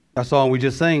That song we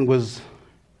just sang was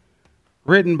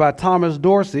written by Thomas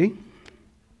Dorsey,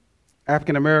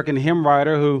 African-American hymn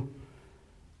writer who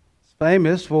is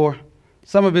famous for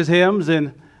some of his hymns,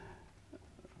 and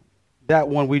that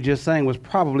one we just sang was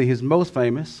probably his most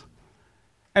famous.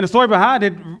 And the story behind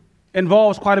it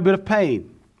involves quite a bit of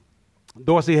pain.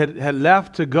 Dorsey had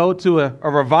left to go to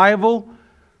a revival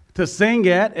to sing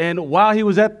at, and while he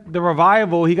was at the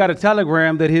revival, he got a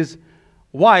telegram that his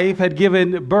wife had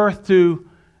given birth to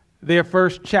their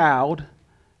first child.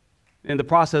 In the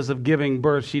process of giving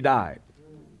birth, she died.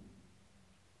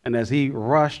 And as he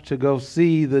rushed to go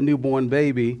see the newborn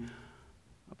baby,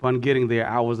 upon getting there,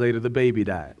 hours later, the baby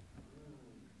died.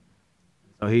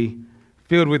 So he,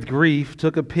 filled with grief,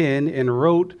 took a pen and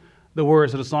wrote the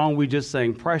words of the song we just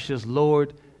sang, "Precious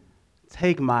Lord,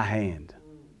 take my hand.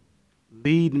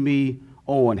 Lead me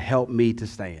on, help me to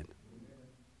stand."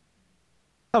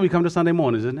 That's how we come to Sunday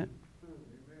mornings, isn't it?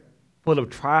 Full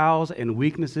of trials and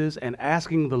weaknesses, and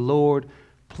asking the Lord,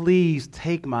 please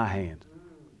take my hand.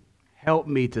 Help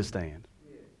me to stand.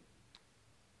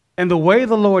 And the way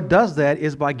the Lord does that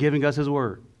is by giving us his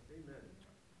word.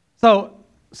 So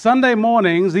Sunday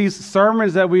mornings, these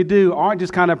sermons that we do aren't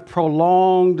just kind of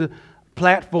prolonged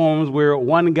platforms where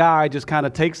one guy just kind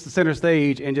of takes the center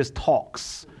stage and just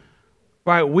talks.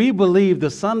 Right? We believe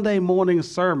the Sunday morning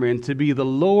sermon to be the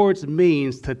Lord's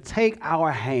means to take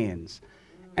our hands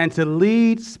and to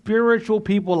lead spiritual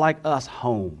people like us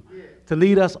home, to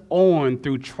lead us on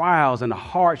through trials and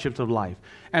hardships of life.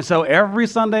 And so every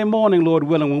Sunday morning, Lord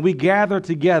willing, when we gather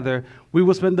together, we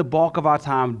will spend the bulk of our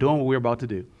time doing what we're about to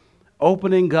do,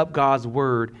 opening up God's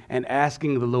word and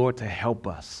asking the Lord to help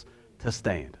us to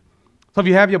stand. So if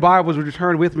you have your Bibles, would you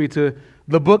turn with me to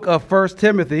the book of 1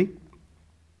 Timothy?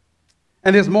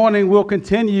 And this morning, we'll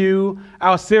continue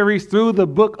our series through the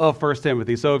book of 1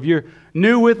 Timothy. So if you're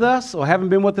new with us or haven't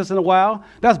been with us in a while,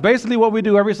 that's basically what we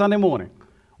do every Sunday morning.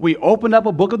 We open up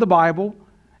a book of the Bible,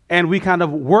 and we kind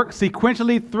of work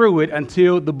sequentially through it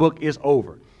until the book is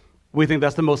over. We think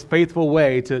that's the most faithful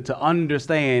way to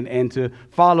understand and to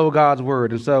follow God's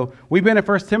word. And so we've been in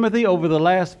 1 Timothy over the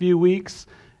last few weeks,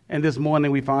 and this morning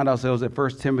we find ourselves at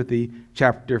 1 Timothy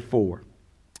chapter 4.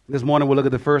 This morning we'll look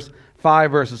at the first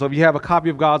 5 verses. So if you have a copy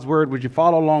of God's word, would you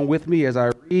follow along with me as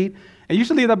I read? And you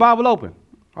should leave the Bible open.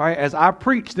 All right, as I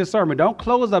preach this sermon, don't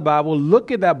close that Bible.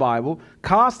 Look at that Bible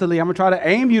constantly. I'm going to try to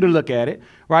aim you to look at it,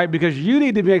 right? Because you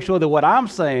need to make sure that what I'm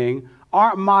saying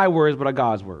aren't my words, but are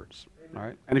God's words. All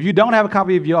right. And if you don't have a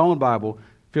copy of your own Bible,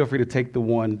 feel free to take the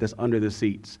one that's under the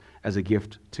seats as a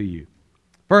gift to you.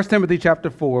 1 Timothy chapter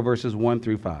 4, verses 1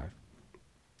 through 5.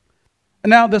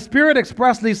 Now, the Spirit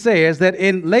expressly says that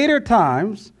in later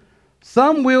times,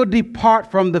 some will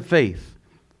depart from the faith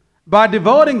by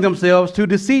devoting themselves to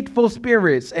deceitful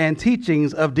spirits and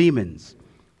teachings of demons,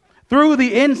 through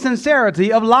the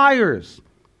insincerity of liars,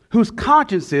 whose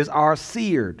consciences are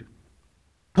seared,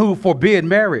 who forbid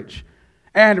marriage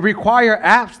and require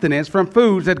abstinence from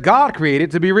foods that God created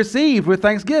to be received with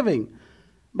thanksgiving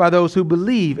by those who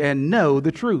believe and know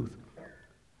the truth.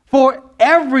 For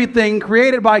everything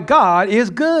created by God is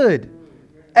good,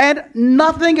 and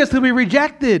nothing is to be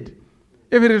rejected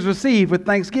if it is received with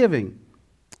thanksgiving.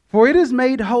 For it is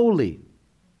made holy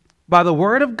by the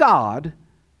word of God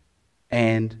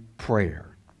and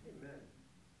prayer.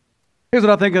 Here's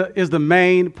what I think is the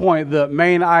main point, the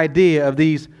main idea of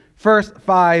these first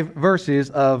 5 verses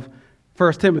of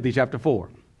 1 Timothy chapter 4.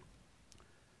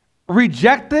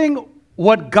 Rejecting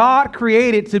what God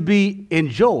created to be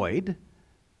enjoyed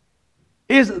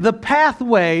is the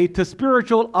pathway to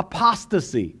spiritual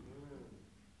apostasy,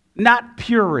 not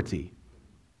purity.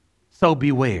 So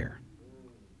beware.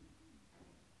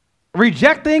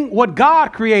 Rejecting what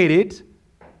God created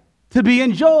to be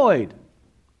enjoyed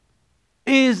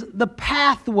is the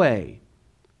pathway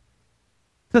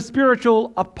to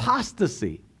spiritual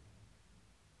apostasy,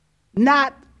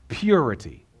 not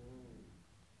purity.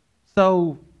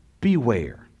 So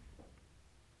beware.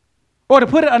 Or to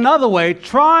put it another way,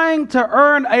 trying to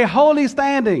earn a holy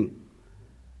standing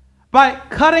by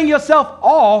cutting yourself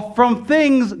off from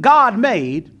things God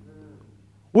made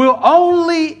will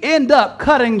only end up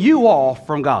cutting you off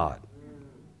from God.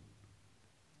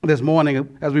 This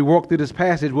morning, as we walk through this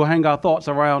passage, we'll hang our thoughts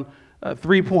around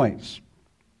 3 points.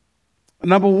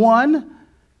 Number 1,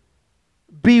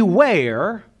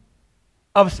 beware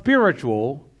of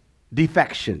spiritual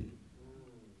defection.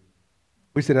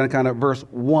 We see that in kind of verse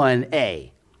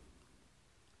 1a.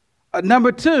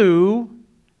 Number 2,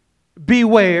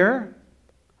 beware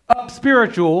of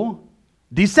spiritual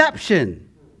deception.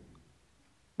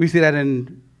 We see that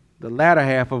in the latter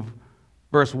half of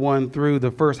verse 1 through the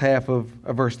first half of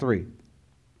verse 3.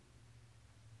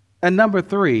 And number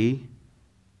 3,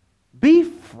 be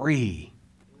free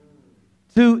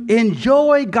to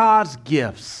enjoy God's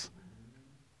gifts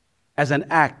as an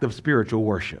act of spiritual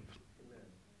worship.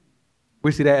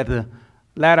 We see that at the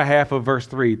latter half of verse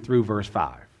 3 through verse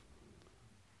 5.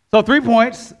 So 3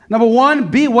 points. Number 1,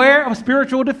 beware of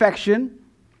spiritual defection.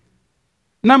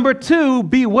 Number 2,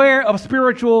 beware of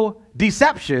spiritual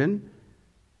deception.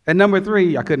 And number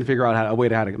 3, I couldn't figure out a way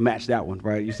to match that one,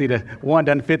 right? You see the one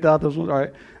doesn't fit the others,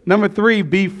 right? Number 3,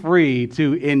 be free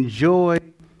to enjoy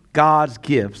God's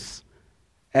gifts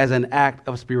as an act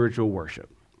of spiritual worship.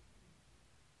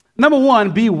 Number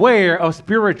 1, beware of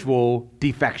spiritual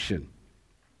defection.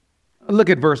 Look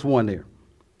at verse 1 there.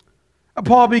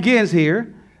 Paul begins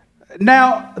here.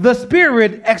 Now, the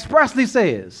Spirit expressly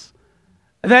says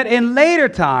that in later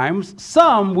times,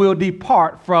 some will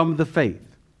depart from the faith.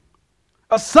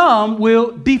 Some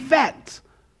will defect,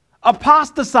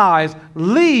 apostatize,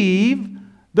 leave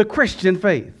the Christian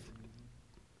faith.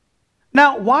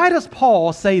 Now, why does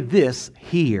Paul say this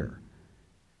here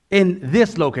in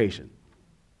this location?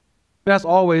 That's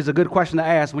always a good question to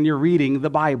ask when you're reading the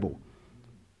Bible.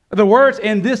 The words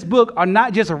in this book are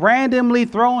not just randomly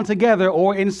thrown together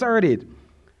or inserted.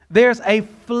 There's a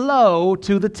flow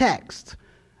to the text.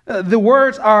 The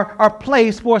words are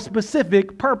placed for a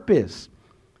specific purpose.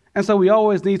 And so we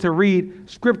always need to read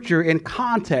Scripture in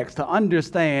context to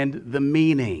understand the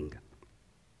meaning.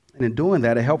 And in doing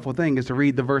that, a helpful thing is to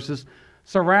read the verses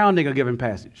surrounding a given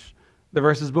passage, the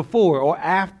verses before or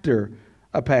after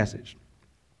a passage.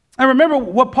 And remember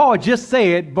what Paul just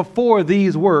said before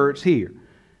these words here.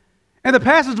 In the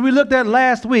passage we looked at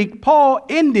last week, Paul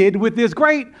ended with this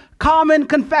great common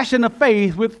confession of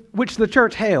faith with which the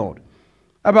church held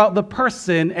about the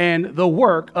person and the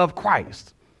work of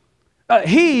Christ.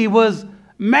 He was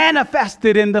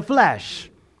manifested in the flesh,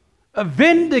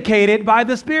 vindicated by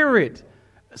the Spirit,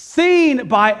 seen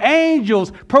by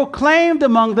angels, proclaimed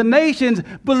among the nations,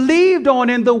 believed on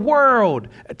in the world,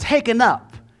 taken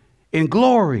up in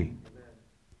glory.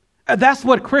 That's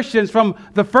what Christians from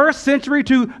the first century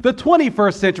to the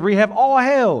 21st century have all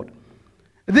held.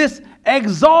 This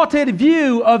exalted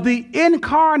view of the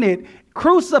incarnate,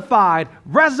 crucified,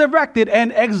 resurrected,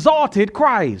 and exalted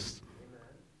Christ.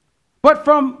 But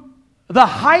from the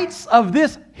heights of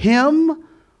this hymn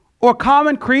or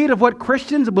common creed of what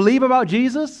Christians believe about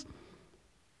Jesus,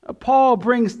 Paul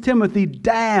brings Timothy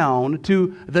down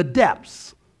to the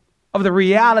depths of the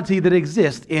reality that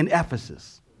exists in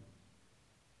Ephesus.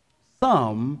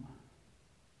 Some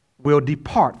will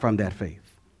depart from that faith.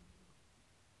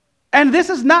 And this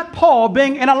is not Paul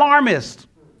being an alarmist,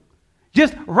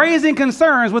 just raising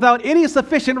concerns without any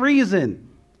sufficient reason.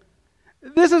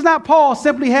 This is not Paul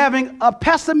simply having a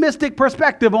pessimistic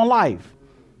perspective on life.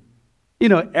 You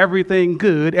know, every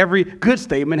good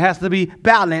statement has to be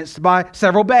balanced by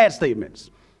several bad statements.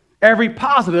 Every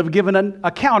positive given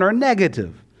a counter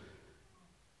negative.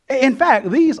 In fact,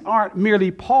 these aren't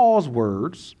merely Paul's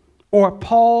words or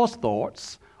Paul's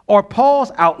thoughts or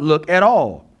Paul's outlook at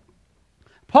all.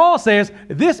 Paul says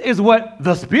this is what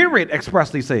the Spirit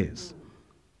expressly says.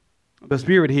 The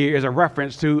Spirit here is a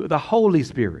reference to the Holy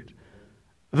Spirit,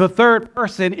 the third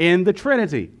person in the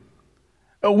Trinity.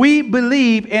 We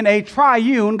believe in a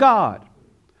triune God,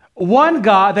 one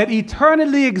God that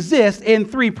eternally exists in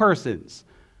 3 persons,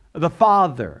 the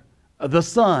Father, the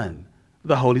Son,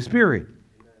 the Holy Spirit.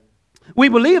 We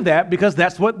believe that because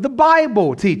that's what the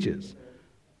Bible teaches.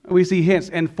 We see hints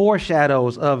and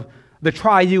foreshadows of the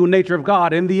triune nature of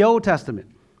God in the Old Testament.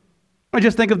 Or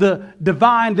just think of the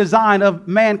divine design of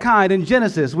mankind in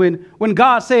Genesis when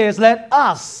God says, let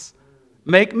us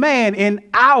make man in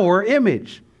our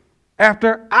image,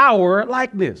 after our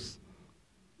likeness.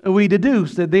 We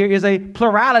deduce that there is a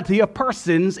plurality of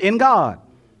persons in God,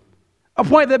 a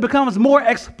point that becomes more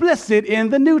explicit in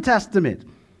the New Testament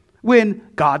when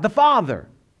God the Father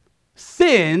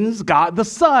sends God the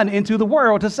Son into the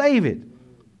world to save it.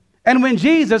 And when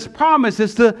Jesus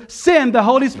promises to send the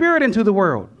Holy Spirit into the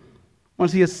world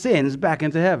once he ascends back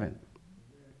into heaven.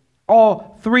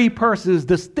 All 3 persons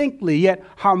distinctly yet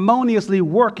harmoniously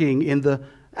working in the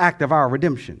act of our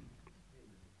redemption.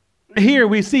 Here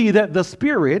we see that the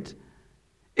Spirit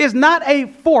is not a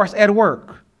force at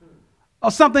work,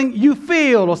 or something you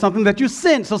feel, or something that you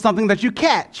sense, or something that you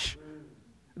catch.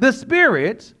 The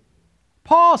Spirit,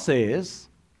 Paul says,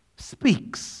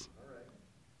 speaks.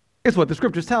 It's what the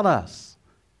Scriptures tell us.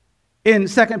 In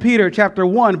 2 Peter chapter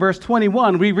 1, verse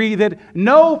 21, we read that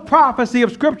no prophecy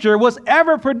of Scripture was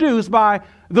ever produced by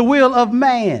the will of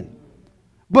man,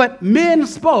 but men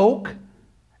spoke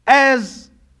as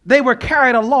they were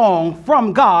carried along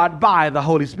from God by the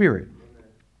Holy Spirit.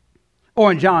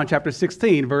 Or in John chapter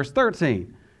 16, verse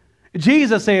 13,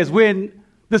 Jesus says, when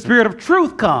the Spirit of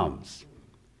truth comes,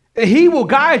 he will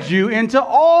guide you into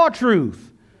all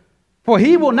truth, for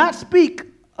he will not speak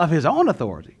of his own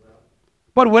authority,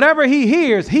 but whatever he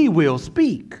hears, he will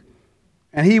speak,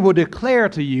 and he will declare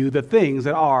to you the things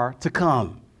that are to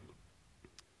come.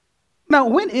 Now,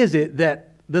 when is it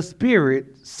that the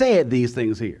Spirit said these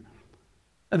things here?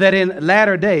 That in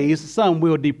latter days, some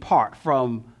will depart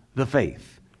from the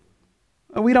faith.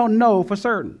 We don't know for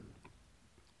certain,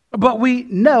 but we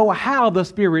know how the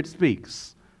Spirit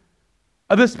speaks.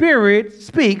 The Spirit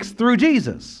speaks through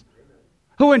Jesus,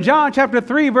 who in John chapter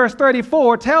 3, verse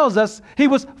 34 tells us he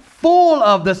was full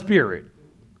of the Spirit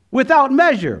without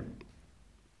measure.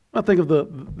 I think of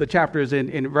the chapters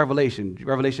in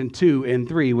Revelation 2 and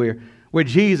 3, where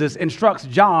Jesus instructs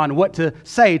John what to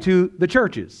say to the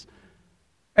churches.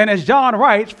 And as John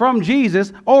writes from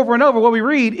Jesus over and over, what we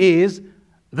read is,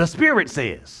 the Spirit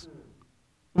says.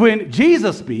 When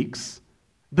Jesus speaks,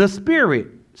 the Spirit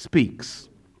speaks.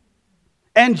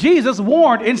 And Jesus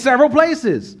warned in several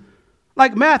places,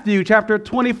 like Matthew chapter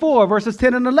 24, verses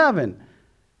 10 and 11,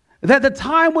 that the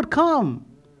time would come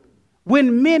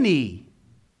when many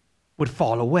would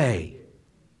fall away.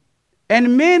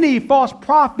 And many false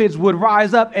prophets would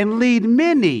rise up and lead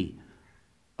many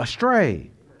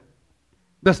astray.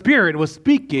 The Spirit was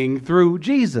speaking through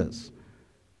Jesus.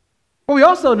 But we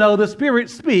also know the Spirit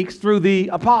speaks through the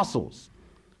apostles,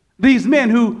 these men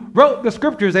who wrote the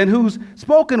scriptures and whose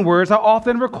spoken words are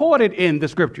often recorded in the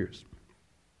scriptures.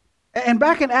 And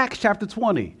back in Acts chapter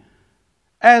 20,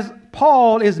 as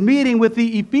Paul is meeting with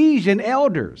the Ephesian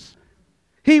elders,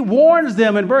 he warns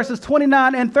them in verses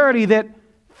 29 and 30 that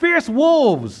fierce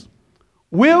wolves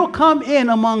will come in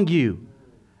among you,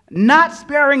 not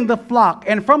sparing the flock,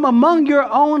 and from among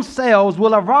your own selves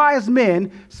will arise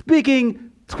men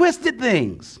speaking twisted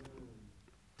things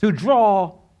to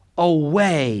draw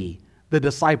away the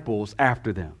disciples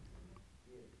after them.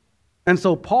 And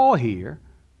so Paul here,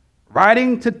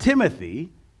 writing to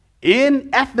Timothy in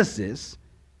Ephesus,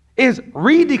 is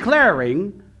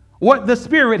redeclaring what the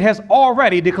Spirit has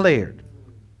already declared,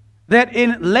 that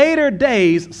in later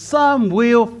days some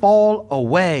will fall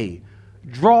away,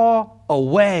 draw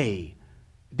away,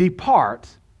 depart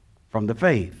from the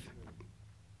faith.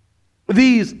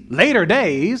 These later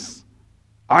days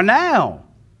are now.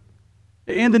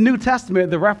 In the New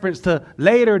Testament, the reference to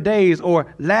later days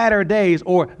or latter days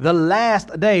or the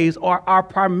last days are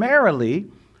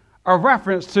primarily a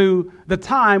reference to the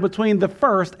time between the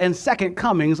first and second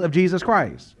comings of Jesus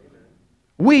Christ.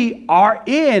 We are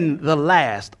in the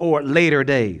last or later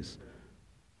days.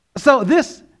 So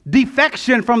this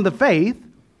defection from the faith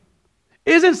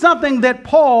isn't something that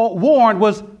Paul warned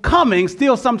was coming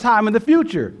still sometime in the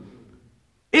future.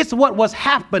 It's what was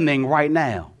happening right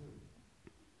now.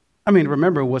 I mean,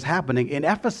 remember what's happening in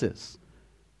Ephesus.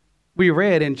 We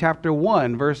read in chapter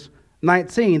 1, verse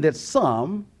 19, that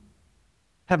some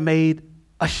have made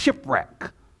a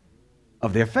shipwreck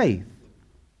of their faith,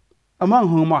 among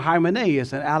whom are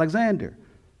Hymenaeus and Alexander,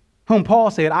 whom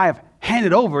Paul said, I have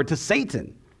handed over to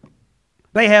Satan.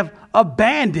 They have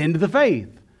abandoned the faith.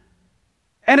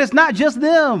 And it's not just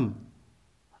them.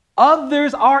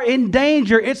 Others are in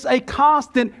danger. It's a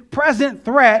constant, present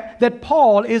threat that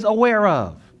Paul is aware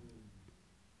of.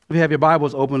 If you have your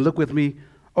Bibles open, look with me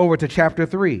over to chapter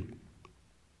 3.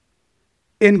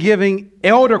 In giving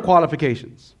elder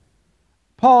qualifications,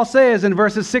 Paul says in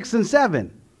verses 6 and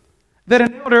 7 that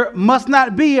an elder must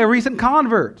not be a recent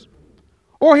convert,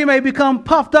 or he may become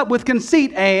puffed up with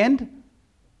conceit and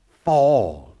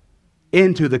fall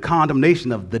into the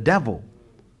condemnation of the devil.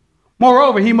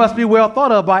 Moreover, he must be well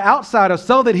thought of by outsiders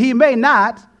so that he may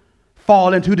not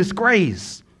fall into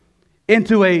disgrace,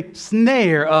 into a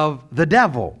snare of the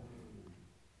devil.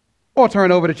 Or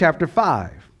turn over to chapter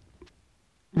 5,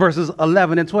 verses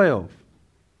 11 and 12.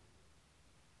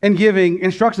 In giving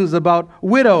instructions about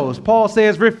widows, Paul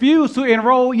says, refuse to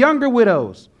enroll younger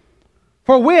widows,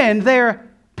 for when their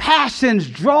passions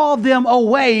draw them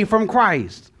away from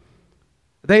Christ,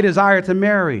 they desire to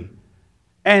marry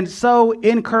and so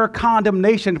incur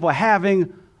condemnation for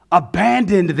having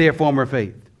abandoned their former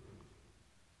faith.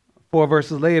 4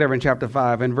 verses later in chapter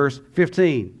 5 and verse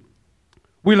 15,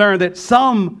 we learn that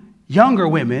some younger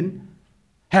women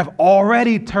have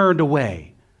already turned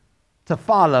away to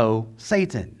follow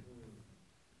Satan.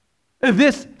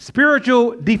 This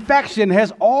spiritual defection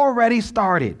has already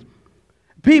started.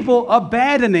 People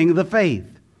abandoning the faith.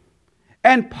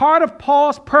 And part of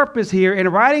Paul's purpose here in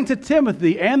writing to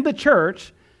Timothy and the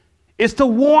church is to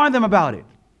warn them about it,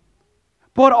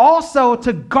 but also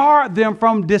to guard them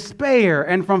from despair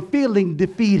and from feeling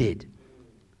defeated.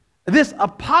 This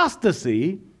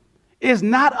apostasy is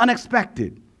not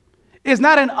unexpected. It's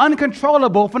not an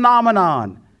uncontrollable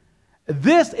phenomenon.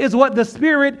 This is what the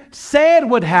Spirit said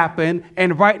would happen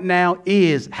and right now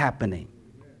is happening.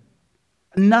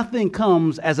 Nothing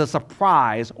comes as a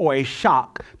surprise or a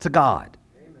shock to God.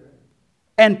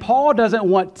 And Paul doesn't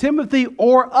want Timothy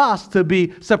or us to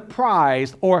be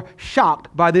surprised or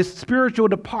shocked by this spiritual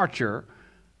departure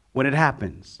when it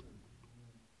happens.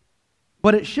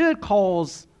 But it should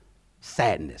cause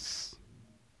sadness.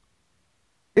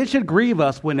 It should grieve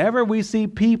us whenever we see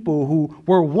people who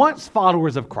were once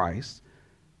followers of Christ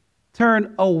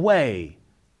turn away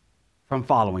from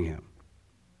following him.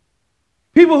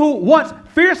 People who once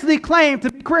fiercely claimed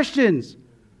to be Christians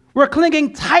were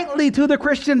clinging tightly to the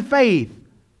Christian faith,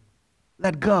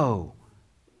 let go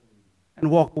and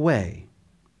walk away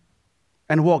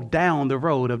and walk down the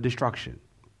road of destruction.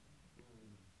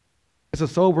 It's a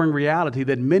sobering reality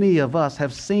that many of us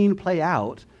have seen play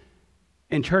out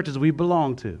in churches we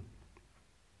belong to.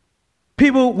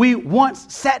 People we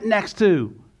once sat next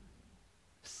to,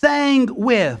 sang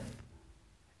with,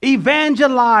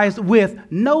 evangelized with,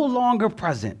 no longer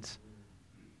present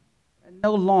and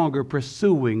no longer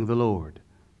pursuing the Lord.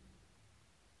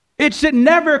 It should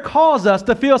never cause us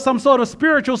to feel some sort of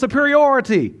spiritual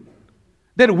superiority,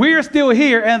 that we're still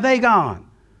here and they gone.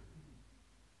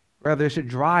 Rather, it should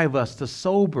drive us to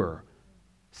sober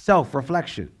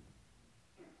self-reflection.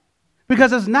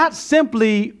 Because it's not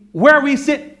simply where we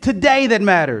sit today that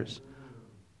matters,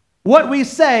 what we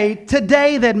say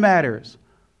today that matters,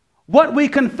 what we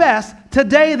confess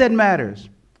today that matters.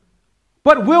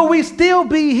 But will we still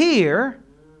be here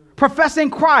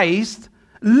professing Christ,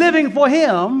 living for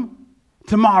him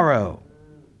tomorrow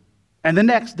and the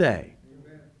next day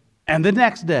and the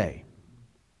next day?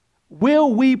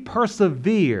 Will we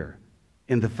persevere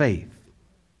in the faith?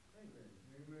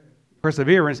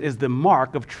 Perseverance is the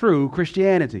mark of true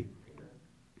Christianity.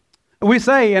 We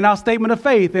say in our statement of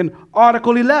faith in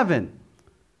Article 11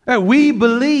 that we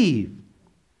believe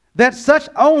that such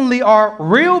only are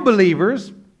real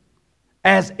believers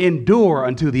as endure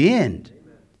unto the end.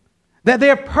 That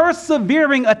their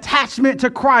persevering attachment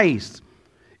to Christ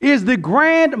is the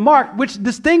grand mark which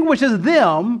distinguishes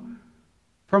them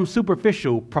from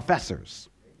superficial professors.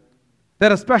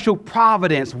 That a special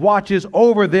providence watches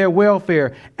over their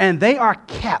welfare, and they are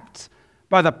kept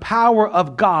by the power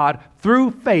of God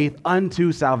through faith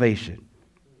unto salvation.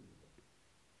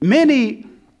 Many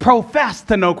profess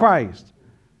to know Christ,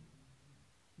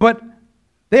 but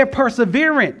their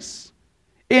perseverance,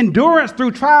 endurance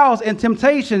through trials and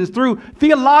temptations, through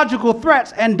theological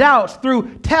threats and doubts,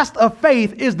 through tests of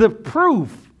faith is the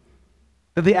proof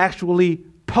that they actually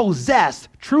possess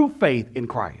true faith in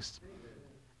Christ.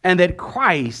 And that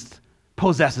Christ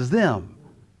possesses them,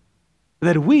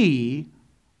 that we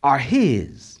are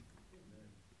his.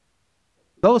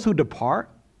 Those who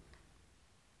depart,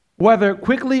 whether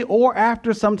quickly or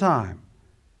after some time,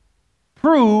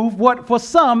 prove what for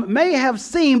some may have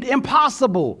seemed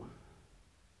impossible,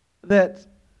 that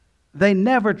they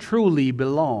never truly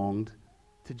belonged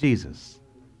to Jesus.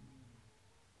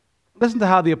 Listen to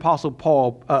how the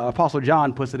Apostle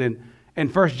John puts it in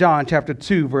 1 John chapter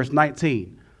 2, verse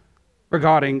 19.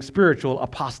 Regarding spiritual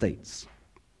apostates.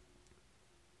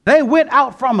 They went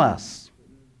out from us,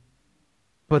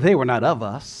 but they were not of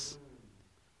us.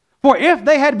 For if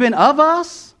they had been of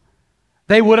us,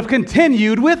 they would have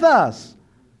continued with us.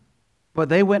 But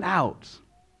they went out,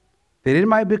 that it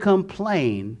might become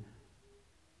plain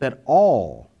that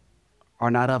all are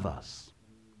not of us.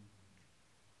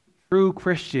 True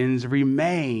Christians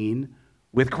remain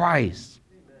with Christ,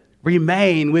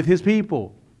 remain with his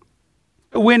people.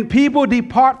 When people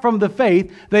depart from the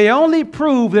faith, they only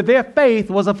prove that their faith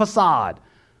was a facade,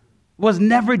 was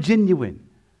never genuine.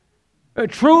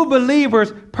 True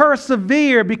believers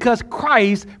persevere because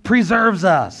Christ preserves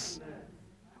us.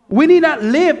 We need not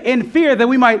live in fear that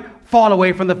we might fall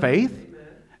away from the faith.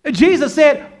 Jesus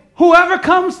said, whoever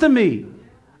comes to me,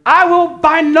 I will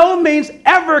by no means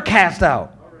ever cast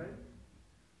out.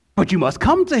 But you must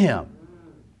come to him,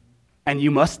 and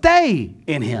you must stay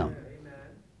in him.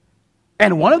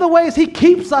 And one of the ways he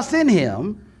keeps us in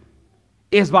him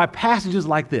is by passages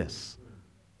like this,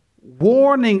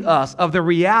 warning us of the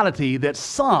reality that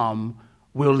some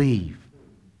will leave.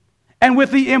 And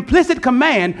with the implicit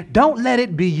command, don't let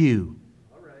it be you.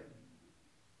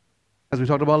 As we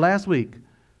talked about last week,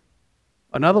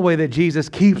 another way that Jesus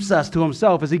keeps us to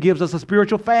himself is he gives us a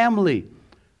spiritual family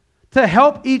to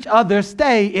help each other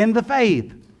stay in the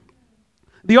faith.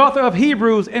 The author of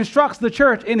Hebrews instructs the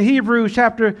church in Hebrews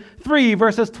chapter 3,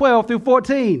 verses 12 through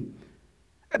 14.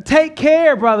 Take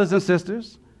care, brothers and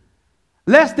sisters,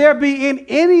 lest there be in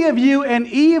any of you an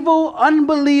evil,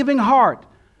 unbelieving heart,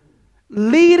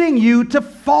 leading you to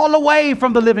fall away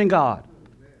from the living God.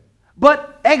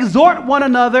 But exhort one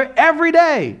another every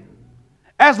day,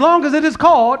 as long as it is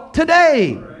called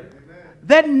today,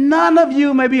 that none of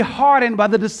you may be hardened by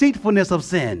the deceitfulness of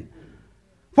sin.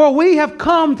 For we have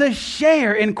come to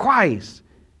share in Christ,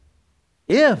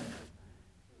 if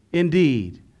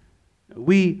indeed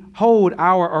we hold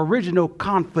our original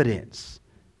confidence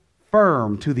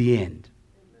firm to the end.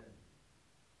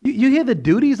 You hear the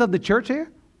duties of the church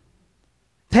here?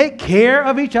 Take care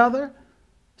of each other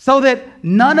so that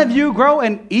none of you grow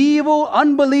an evil,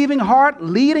 unbelieving heart,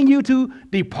 leading you to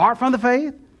depart from the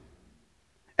faith.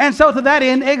 And so to that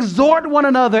end, exhort one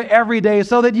another every day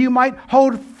so that you might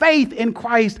hold faith in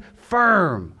Christ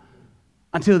firm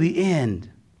until the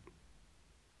end.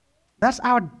 That's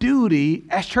our duty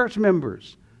as church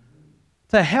members,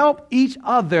 to help each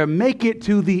other make it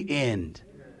to the end.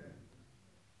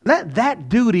 Let that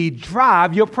duty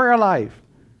drive your prayer life.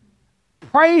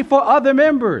 Pray for other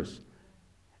members.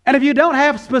 And if you don't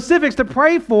have specifics to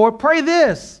pray for, pray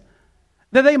this: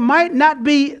 that they might not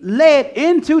be led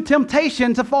into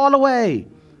temptation to fall away,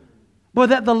 but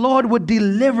that the Lord would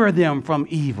deliver them from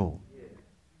evil.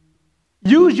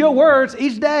 Use your words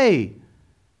each day,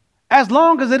 as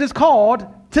long as it is called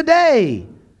today,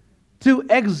 to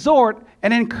exhort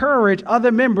and encourage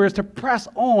other members to press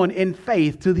on in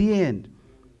faith to the end.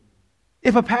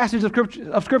 If a passage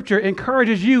of scripture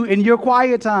encourages you in your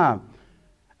quiet time,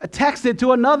 text it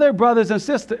to another brother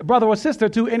or sister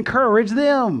to encourage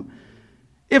them.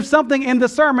 If something in the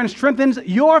sermon strengthens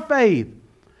your faith,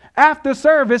 after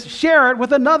service, share it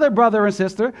with another brother and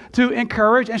sister to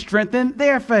encourage and strengthen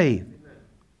their faith.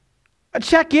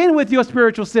 Check in with your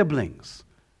spiritual siblings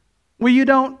where you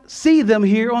don't see them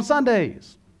here on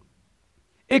Sundays.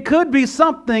 It could be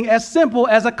something as simple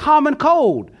as a common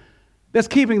cold that's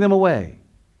keeping them away,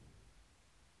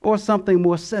 or something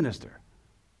more sinister,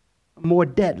 more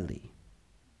deadly,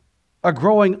 a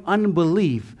growing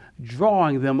unbelief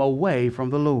drawing them away from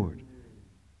the Lord.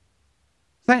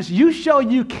 Saints, you show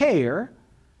you care,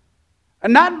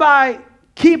 and not by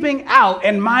keeping out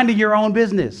and minding your own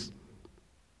business,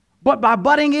 but by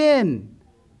butting in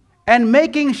and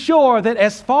making sure that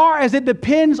as far as it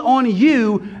depends on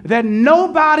you, that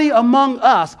nobody among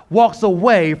us walks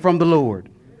away from the Lord.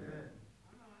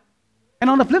 And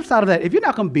on the flip side of that, if you're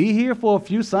not going to be here for a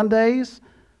few Sundays,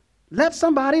 let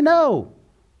somebody know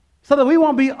so that we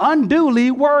won't be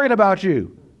unduly worried about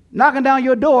you, knocking down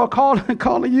your door,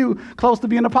 calling you close to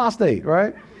being apostate,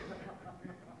 right?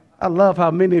 I love how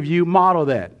many of you model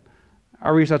that. I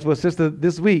reached out to a sister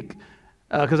this week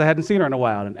because I hadn't seen her in a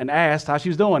while and asked how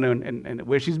she's doing and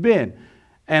where she's been.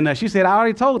 And she said, I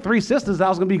already told 3 sisters I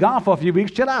was going to be gone for a few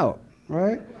weeks. Chill out,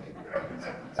 right?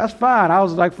 That's fine. I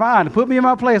was like, fine, put me in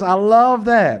my place. I love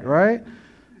that, right?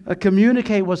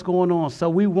 Communicate what's going on so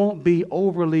we won't be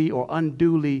overly or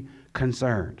unduly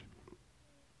concerned.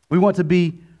 We want to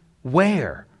be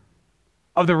aware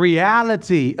of the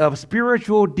reality of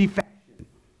spiritual defection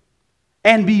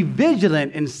and be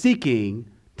vigilant in seeking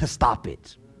to stop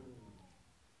it.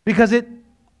 Because it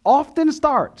often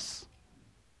starts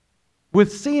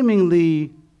with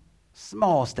seemingly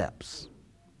small steps.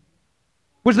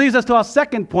 Which leads us to our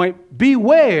second point: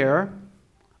 beware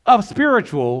of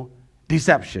spiritual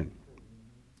deception.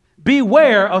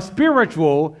 Beware of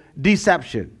spiritual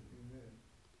deception.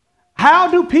 How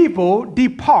do people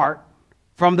depart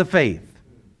from the faith?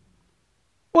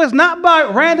 Well, it's not by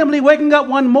randomly waking up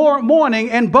one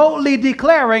morning and boldly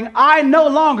declaring, I no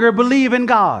longer believe in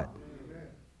God.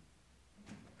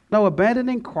 No,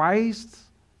 abandoning Christ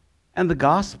and the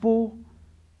gospel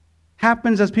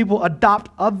happens as people adopt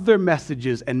other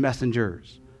messages and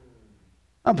messengers.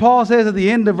 And Paul says at the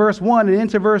end of verse 1 and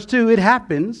into verse 2, it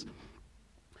happens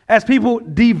as people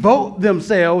devote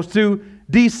themselves to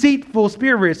deceitful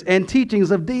spirits and teachings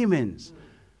of demons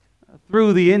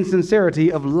through the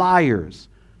insincerity of liars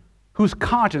whose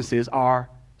consciences are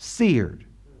seared.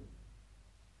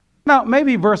 Now,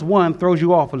 maybe verse 1 throws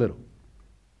you off a little.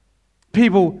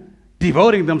 People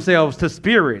devoting themselves to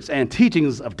spirits and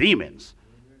teachings of demons.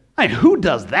 I mean, who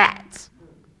does that?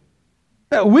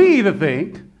 We either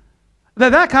think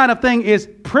that kind of thing is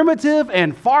primitive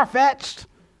and far-fetched,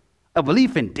 a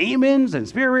belief in demons and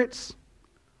spirits,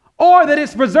 or that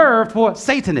it's reserved for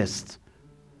Satanists,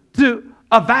 to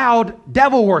avowed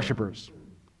devil worshipers.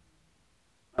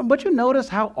 But you notice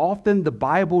how often the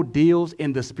Bible deals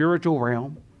in the spiritual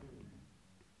realm?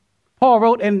 Paul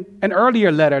wrote in an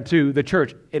earlier letter to the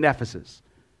church in Ephesus,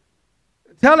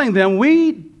 telling them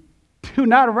we do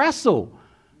not wrestle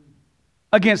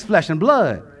against flesh and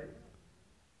blood,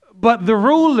 but the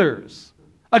rulers,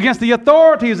 against the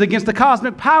authorities, against the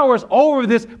cosmic powers over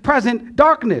this present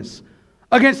darkness,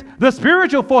 against the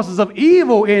spiritual forces of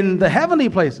evil in the heavenly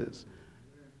places.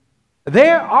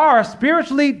 There are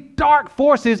spiritually dark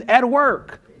forces at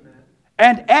work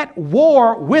and at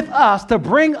war with us to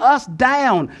bring us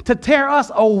down, to tear us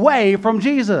away from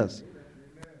Jesus.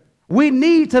 We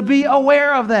need to be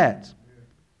aware of that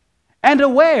and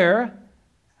aware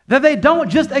that they don't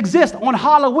just exist on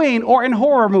Halloween or in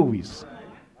horror movies.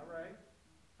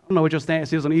 I don't know what your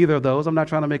stance is on either of those. I'm not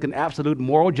trying to make an absolute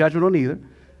moral judgment on either.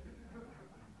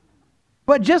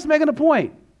 But just making a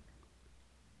point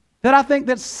that I think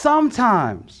that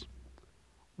sometimes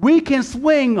we can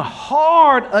swing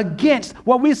hard against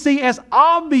what we see as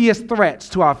obvious threats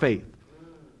to our faith,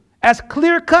 as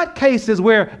clear-cut cases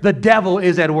where the devil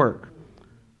is at work,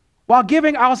 while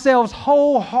giving ourselves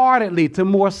wholeheartedly to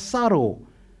more subtle,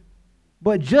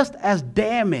 but just as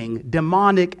damning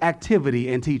demonic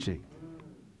activity and teaching.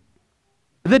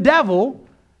 The devil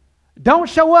don't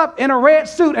show up in a red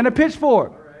suit and a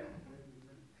pitchfork.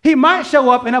 He might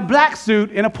show up in a black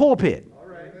suit in a pulpit.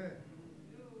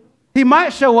 He might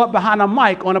show up behind a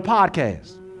mic on a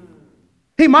podcast.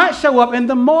 He might show up in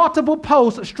the multiple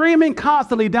posts streaming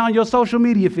constantly down your social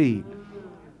media feed.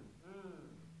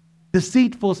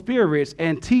 Deceitful spirits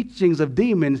and teachings of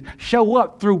demons show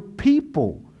up through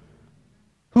people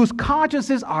whose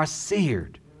consciences are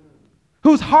seared,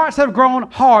 whose hearts have grown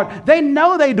hard. They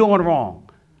know they're doing wrong.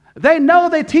 They know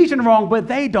they're teaching wrong, but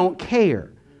they don't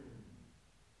care.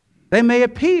 They may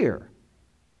appear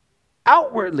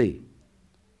outwardly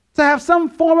to have some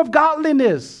form of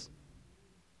godliness,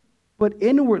 but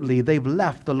inwardly they've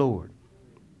left the Lord.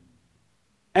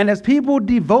 And as people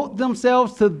devote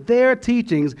themselves to their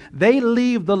teachings, they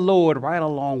leave the Lord right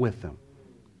along with them.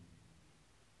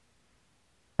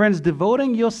 Friends,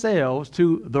 devoting yourselves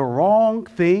to the wrong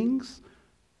things,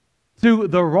 to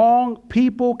the wrong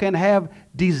people, can have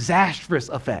disastrous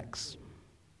effects.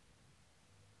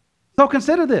 So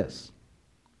consider this.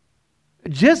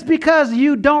 Just because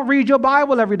you don't read your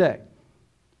Bible every day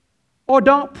or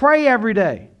don't pray every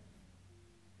day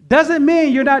doesn't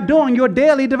mean you're not doing your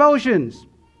daily devotions.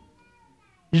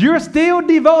 You're still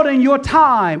devoting your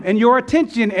time and your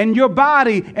attention and your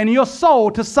body and your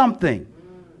soul to something,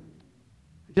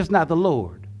 just not the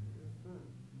Lord.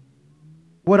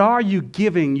 What are you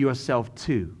giving yourself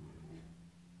to?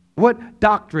 What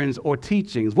doctrines or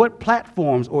teachings? What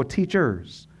platforms or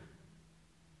teachers?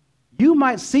 You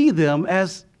might see them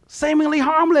as seemingly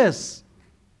harmless.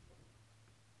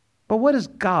 But what is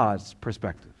God's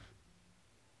perspective?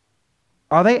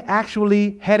 Are they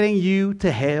actually heading you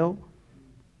to hell?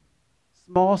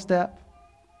 Small step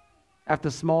after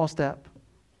small step,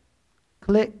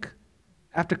 click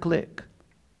after click,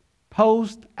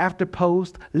 post after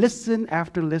post, listen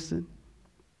after listen.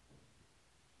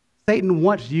 Satan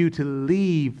wants you to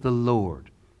leave the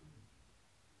Lord,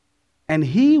 and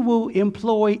he will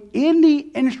employ any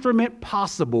instrument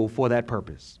possible for that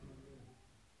purpose.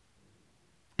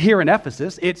 Here in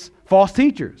Ephesus, it's false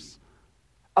teachers.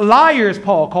 Liars,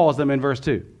 Paul calls them in verse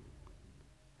 2.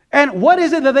 And what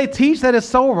is it that they teach that is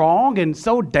so wrong and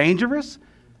so dangerous,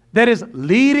 that is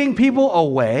leading people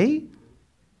away?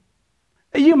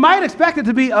 You might expect it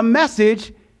to be a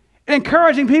message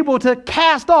encouraging people to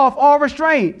cast off all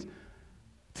restraint,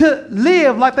 to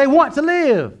live like they want to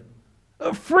live,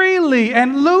 freely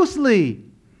and loosely.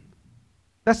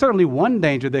 That's certainly one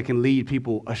danger that can lead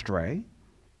people astray.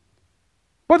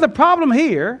 But the problem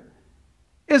here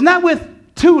is not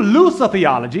with too loose a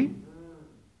theology,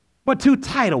 but too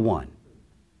tight a one.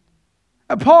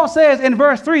 Paul says in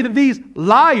verse 3 that these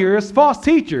liars, false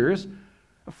teachers,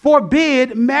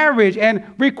 forbid marriage and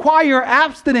require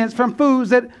abstinence from foods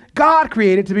that God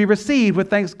created to be received with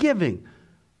thanksgiving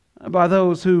by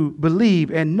those who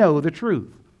believe and know the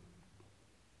truth.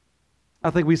 I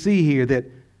think we see here that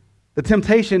the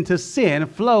temptation to sin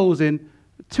flows in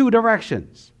two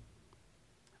directions.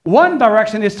 One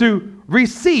direction is to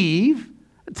receive,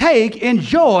 take,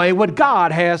 enjoy what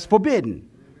God has forbidden.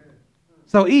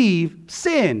 So Eve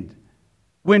sinned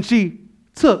when she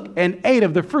took and ate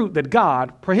of the fruit that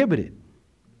God prohibited.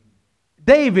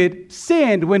 David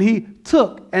sinned when he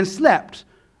took and slept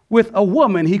with a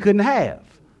woman he couldn't have,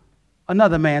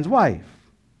 another man's wife.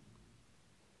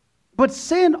 But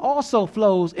sin also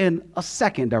flows in a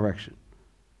second direction,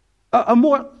 a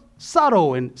more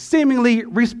subtle and seemingly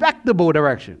respectable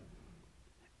direction,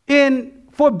 in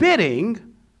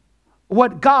forbidding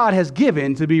what God has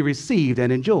given to be received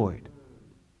and enjoyed.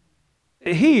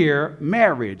 Here,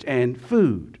 marriage and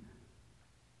food.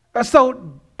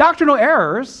 So doctrinal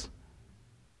errors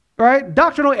right?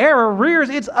 Doctrinal error rears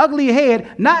its ugly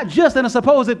head, not just in a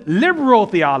supposed liberal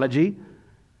theology,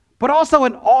 but also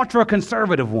an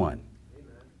ultra-conservative one.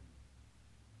 Amen.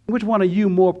 Which one are you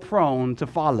more prone to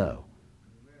follow?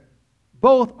 Amen.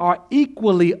 Both are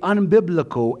equally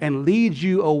unbiblical and lead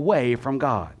you away from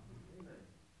God. Amen.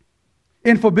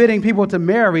 In forbidding people to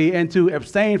marry and to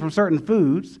abstain from certain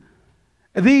foods,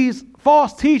 these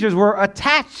false teachers were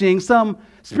attaching some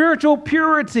spiritual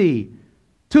purity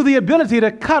to the ability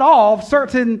to cut off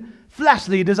certain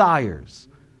fleshly desires.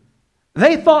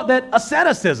 They thought that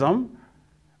asceticism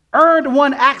earned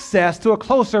one access to a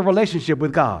closer relationship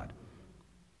with God.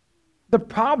 The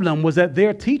problem was that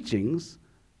their teachings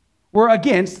were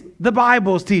against the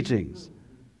Bible's teachings.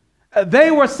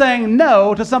 They were saying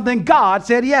no to something God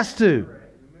said yes to.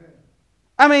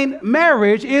 I mean,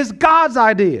 marriage is God's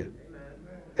idea.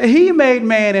 He made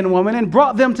man and woman and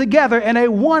brought them together in a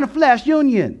one flesh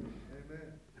union.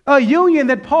 A union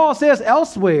that Paul says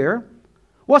elsewhere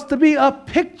was to be a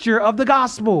picture of the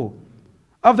gospel,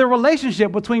 of the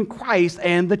relationship between Christ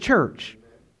and the church.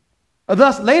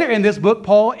 Thus, later in this book,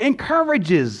 Paul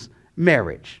encourages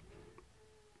marriage.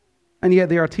 And yet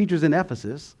there are teachers in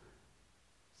Ephesus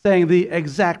saying the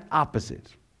exact opposite.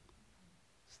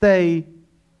 Stay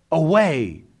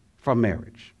away from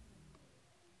marriage.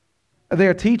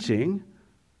 Their teaching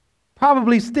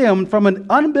probably stemmed from an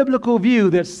unbiblical view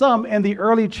that some in the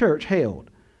early church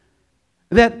held,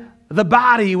 that the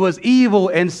body was evil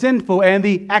and sinful, and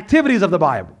the activities of the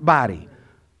body,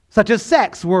 such as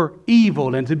sex, were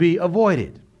evil and to be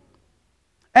avoided.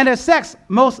 And as sex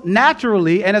most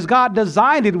naturally and as God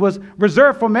designed it was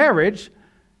reserved for marriage,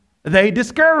 they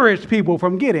discouraged people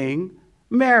from getting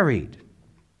married.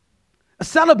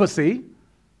 Celibacy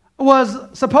was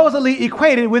supposedly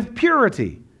equated with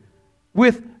purity,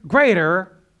 with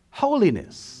greater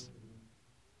holiness.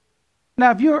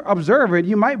 Now, if you're observant,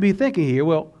 you might be thinking here,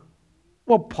 well,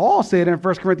 Paul said in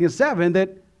 1 Corinthians 7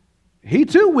 that he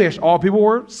too wished all people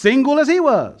were single as he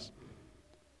was,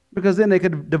 because then they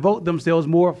could devote themselves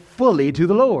more fully to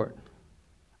the Lord.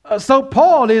 So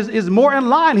Paul is more in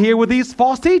line here with these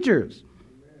false teachers.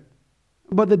 Amen.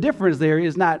 But the difference there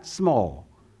is not small.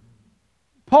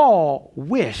 Paul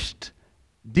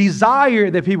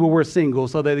desired that people were single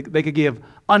so that they could give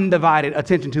undivided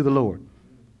attention to the Lord.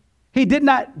 He did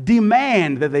not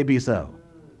demand that they be so.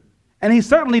 And he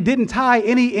certainly didn't tie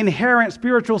any inherent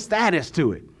spiritual status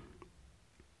to it.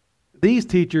 These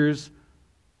teachers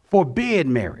forbid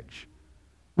marriage,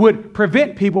 would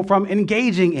prevent people from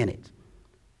engaging in it,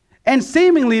 and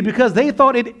seemingly because they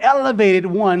thought it elevated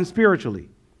one spiritually.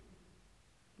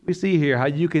 We see here how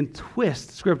you can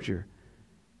twist Scripture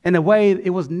in a way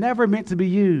it was never meant to be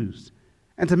used,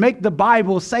 and to make the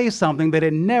Bible say something that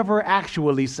it never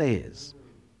actually says.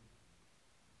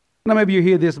 Now, maybe you're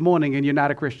here this morning and you're not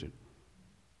a Christian.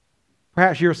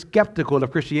 Perhaps you're skeptical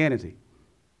of Christianity.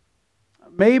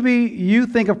 Maybe you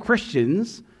think of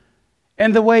Christians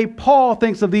and the way Paul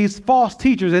thinks of these false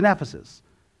teachers in Ephesus,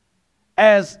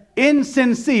 as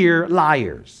insincere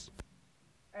liars,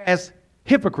 as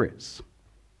hypocrites.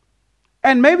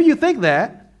 And maybe you think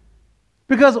that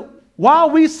because while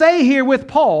we say here with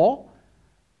Paul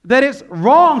that it's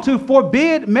wrong to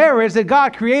forbid marriage that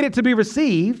God created to be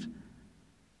received,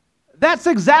 that's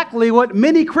exactly what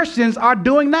many Christians are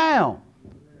doing now.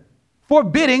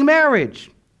 Forbidding marriage.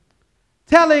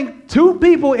 Telling two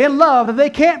people in love that they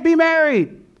can't be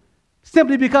married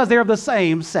simply because they're of the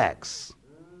same sex.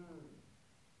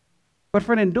 But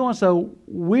friend, in doing so,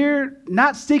 we're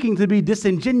not seeking to be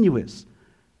disingenuous,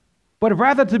 but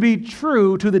rather to be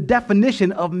true to the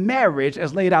definition of marriage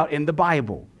as laid out in the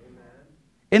Bible. Amen.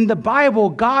 In the Bible,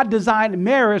 God designed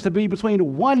marriage to be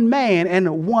between one man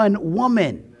and one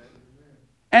woman. Amen.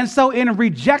 And so in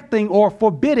rejecting or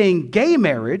forbidding gay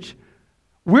marriage,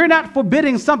 we're not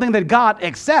forbidding something that God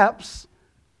accepts.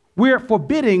 We're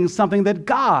forbidding something that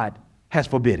God has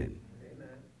forbidden. Amen.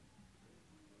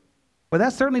 But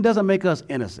that certainly doesn't make us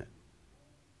innocent.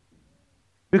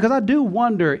 Because I do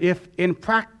wonder if in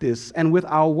practice and with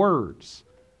our words,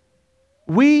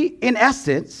 we, in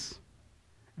essence,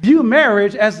 view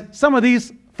marriage as some of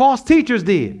these false teachers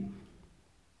did,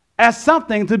 as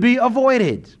something to be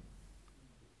avoided.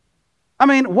 I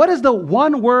mean, what is the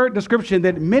one word description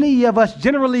that many of us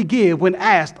generally give when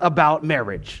asked about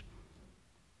marriage?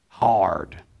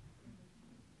 Hard.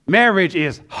 Marriage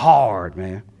is hard,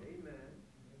 man. Amen.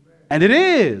 And it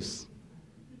is.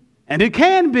 And it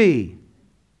can be.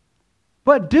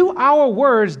 But do our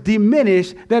words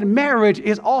diminish that marriage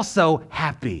is also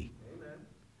happy? Amen.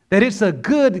 That it's a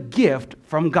good gift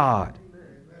from God?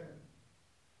 Amen.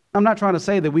 I'm not trying to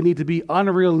say that we need to be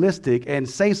unrealistic and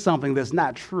say something that's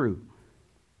not true.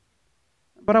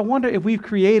 But I wonder if we've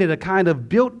created a kind of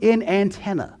built-in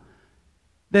antenna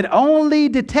that only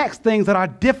detects things that are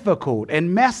difficult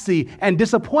and messy and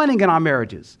disappointing in our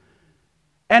marriages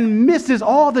and misses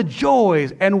all the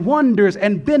joys and wonders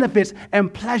and benefits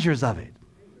and pleasures of it.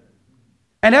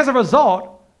 And as a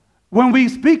result, when we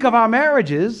speak of our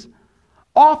marriages,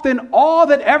 often all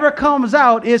that ever comes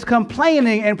out is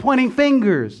complaining and pointing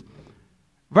fingers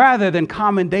rather than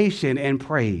commendation and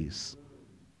praise.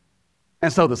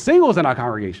 And so the singles in our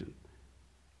congregation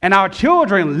and our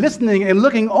children listening and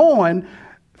looking on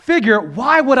figure,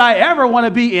 why would I ever want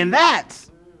to be in that?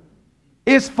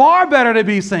 It's far better to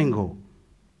be single.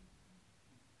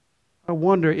 I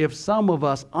wonder if some of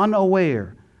us,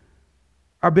 unaware,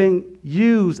 are being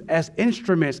used as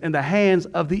instruments in the hands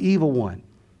of the evil one,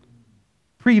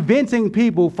 preventing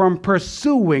people from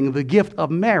pursuing the gift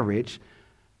of marriage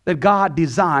that God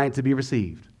designed to be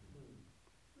received.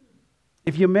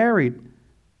 If you're married,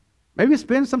 maybe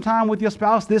spend some time with your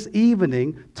spouse this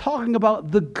evening talking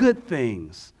about the good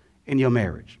things in your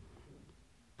marriage.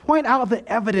 Point out the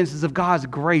evidences of God's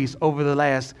grace over the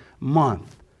last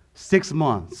month, 6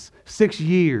 months, 6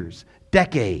 years,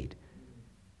 decade.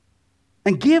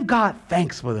 And give God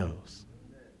thanks for those.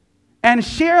 And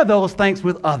share those thanks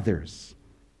with others.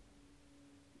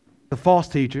 The false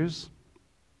teachers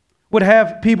would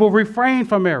have people refrain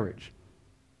from marriage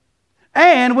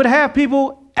and would have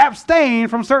people abstain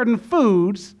from certain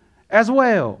foods as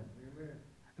well. Amen.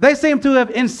 They seem to have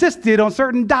insisted on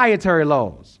certain dietary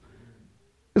laws.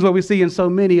 This is what we see in so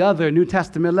many other New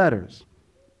Testament letters.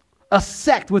 A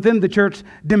sect within the church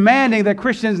demanding that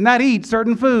Christians not eat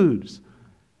certain foods.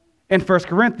 In 1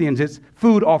 Corinthians, it's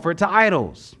food offered to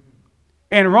idols.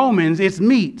 In Romans, it's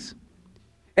meat.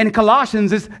 In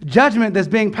Colossians, it's judgment that's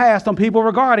being passed on people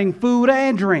regarding food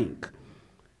and drink.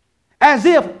 As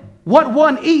if what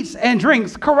one eats and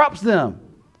drinks corrupts them.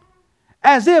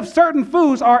 As if certain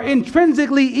foods are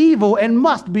intrinsically evil and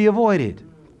must be avoided.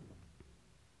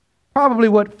 Probably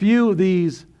what fueled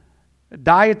these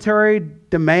dietary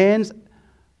demands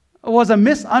was a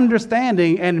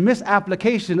misunderstanding and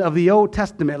misapplication of the Old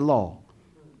Testament law.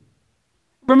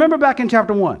 Remember back in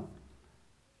chapter 1,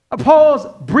 Paul's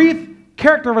brief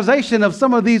characterization of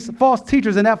some of these false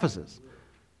teachers in Ephesus.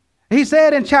 He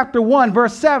said in chapter 1,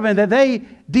 verse 7, that they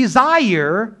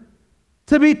desire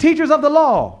to be teachers of the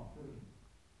law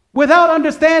without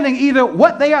understanding either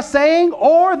what they are saying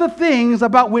or the things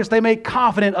about which they make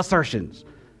confident assertions.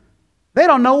 They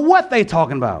don't know what they're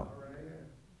talking about.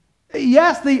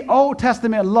 Yes, the Old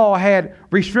Testament law had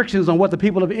restrictions on what the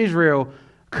people of Israel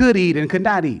could eat and could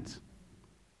not eat.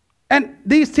 And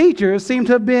these teachers seem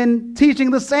to have been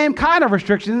teaching the same kind of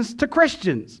restrictions to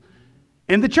Christians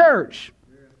in the church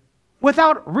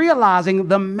without realizing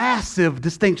the massive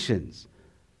distinctions.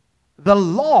 The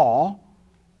law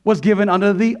was given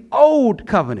under the old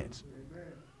covenant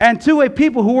and to a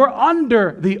people who were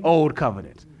under the old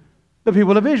covenant, the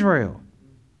people of Israel.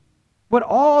 But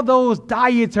all those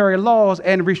dietary laws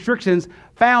and restrictions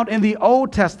found in the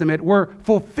Old Testament were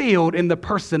fulfilled in the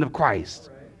person of Christ.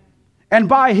 And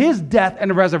by his death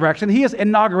and resurrection, he has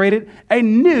inaugurated a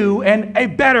new and a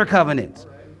better covenant.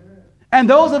 And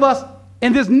those of us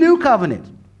in this new covenant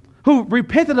who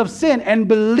repented of sin and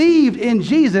believed in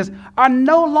Jesus are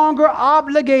no longer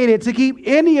obligated to keep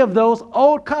any of those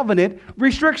old covenant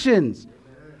restrictions.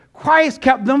 Christ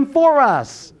kept them for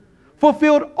us,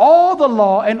 fulfilled all the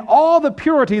law and all the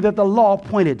purity that the law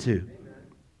pointed to.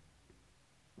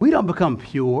 We don't become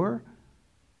pure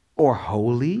or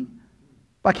holy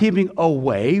by keeping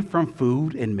away from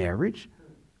food and marriage.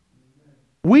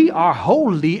 We are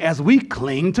holy as we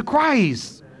cling to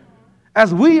Christ,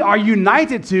 as we are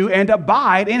united to and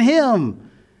abide in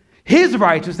him. His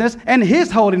righteousness and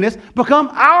his holiness become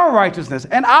our righteousness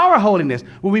and our holiness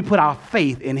when we put our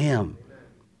faith in him.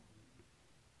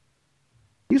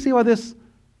 You see why this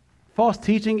false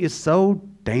teaching is so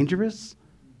dangerous,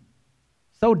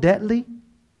 so deadly?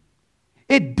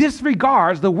 It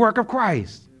disregards the work of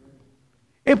Christ.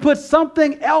 It puts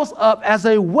something else up as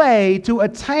a way to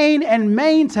attain and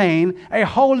maintain a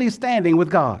holy standing with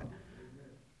God.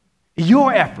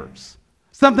 Your efforts,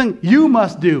 something you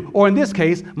must do, or in this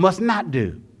case, must not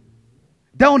do.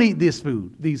 Don't eat these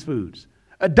foods.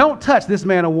 Don't touch this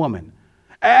man or woman.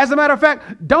 As a matter of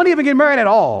fact, don't even get married at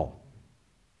all.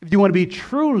 If you want to be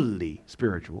truly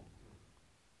spiritual,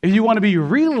 if you want to be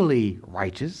really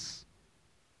righteous,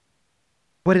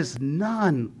 but it's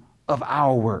none of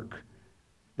our work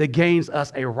that gains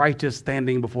us a righteous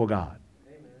standing before God.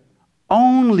 Amen.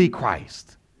 Only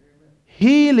Christ. Amen.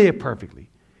 He lived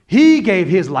perfectly. He gave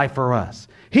his life for us.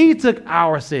 He took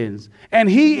our sins and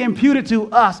he imputed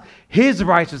to us his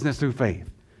righteousness through faith.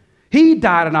 He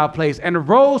died in our place and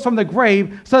rose from the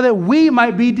grave so that we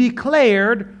might be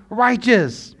declared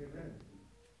righteous. Amen.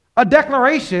 A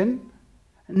declaration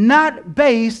not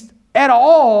based at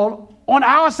all on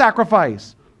our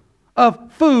sacrifice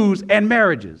of foods and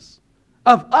marriages,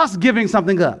 of us giving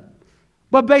something up,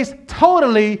 but based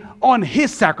totally on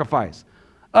his sacrifice,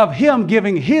 of him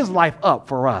giving his life up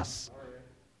for us.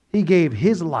 He gave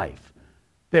his life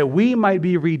that we might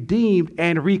be redeemed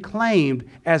and reclaimed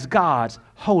as God's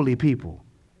holy people.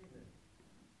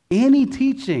 Any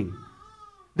teaching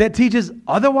that teaches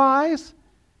otherwise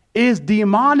is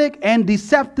demonic and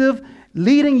deceptive,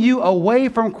 leading you away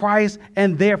from Christ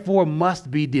and therefore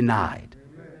must be denied.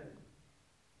 Amen.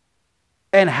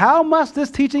 And how must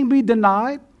this teaching be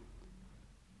denied?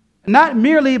 Not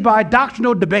merely by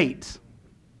doctrinal debate,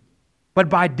 but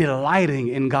by delighting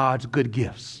in God's good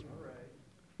gifts.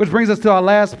 Which brings us to our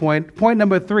last point. Point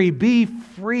number 3, be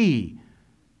free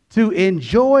to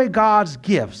enjoy God's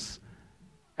gifts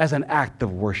as an act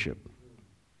of worship,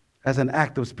 as an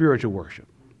act of spiritual worship.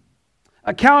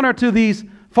 A counter to these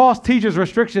false teachers'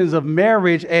 restrictions of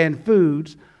marriage and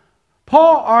foods,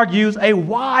 Paul argues a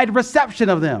wide reception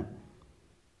of them.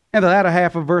 In the latter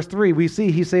half of verse 3, we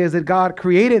see he says that God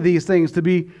created these things to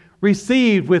be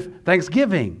received with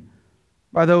thanksgiving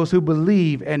by those who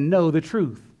believe and know the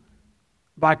truth,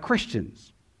 by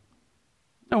Christians.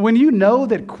 And when you know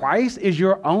that Christ is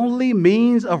your only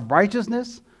means of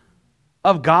righteousness,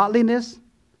 of godliness,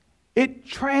 it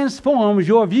transforms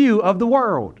your view of the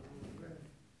world.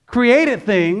 Created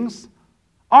things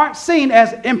aren't seen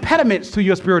as impediments to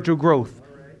your spiritual growth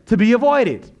to be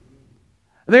avoided.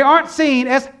 They aren't seen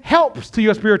as helps to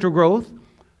your spiritual growth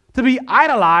to be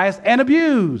idolized and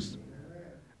abused.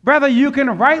 Rather, you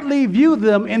can rightly view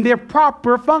them in their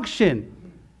proper function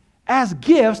as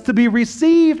gifts to be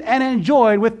received and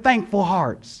enjoyed with thankful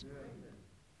hearts.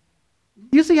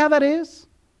 You see how that is?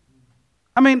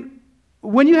 I mean,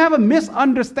 when you have a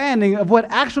misunderstanding of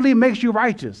what actually makes you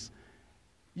righteous,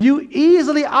 you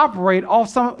easily operate off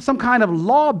some kind of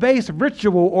law-based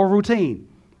ritual or routine.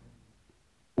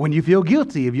 When you feel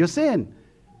guilty of your sin,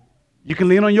 you can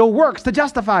lean on your works to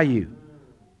justify you.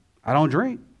 I don't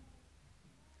drink.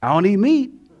 I don't eat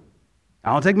meat.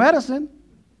 I don't take medicine.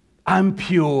 I'm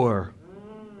pure.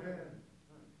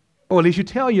 Or at least you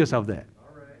tell yourself that.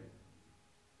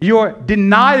 Your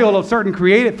denial of certain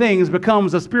created things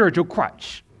becomes a spiritual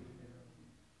crutch.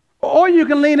 Or you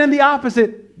can lean in the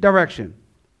opposite direction.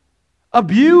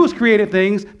 Abuse created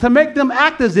things to make them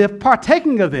act as if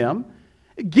partaking of them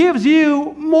gives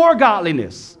you more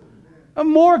godliness, a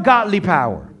more godly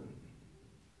power.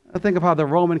 I think of how the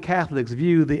Roman Catholics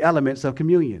view the elements of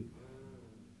communion.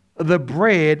 The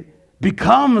bread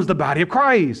becomes the body of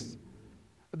Christ.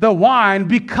 The wine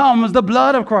becomes the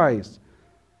blood of Christ.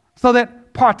 So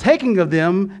that partaking of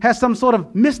them has some sort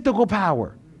of mystical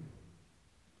power.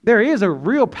 There is a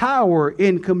real power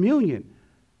in communion.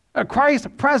 Christ's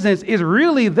presence is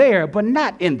really there, but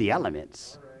not in the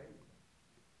elements.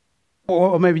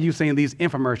 Or maybe you've seen these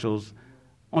infomercials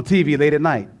on TV late at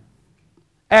night,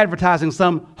 advertising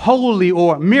some holy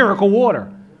or miracle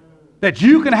water that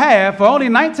you can have for only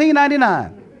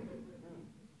 $19.99.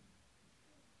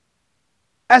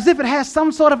 As if it has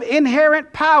some sort of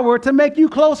inherent power to make you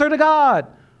closer to God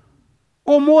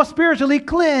or more spiritually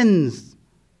cleansed.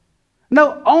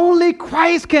 No, only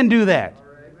Christ can do that.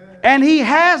 And he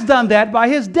has done that by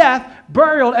his death,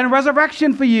 burial, and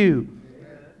resurrection for you.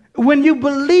 When you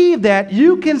believe that,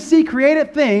 you can see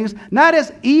created things not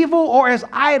as evil or as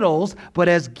idols, but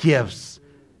as gifts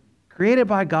created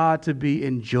by God to be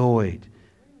enjoyed,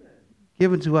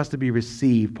 given to us to be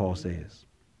received, Paul says.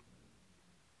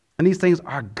 And these things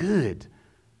are good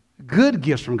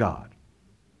gifts from God,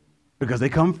 because they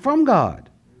come from God.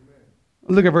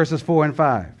 Look at verses 4 and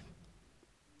 5.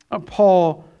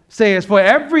 Paul says, for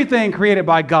everything created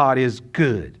by God is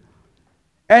good,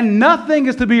 and nothing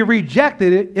is to be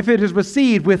rejected if it is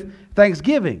received with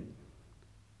thanksgiving,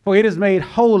 for it is made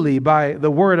holy by the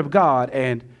word of God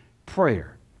and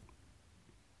prayer.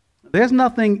 There's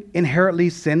nothing inherently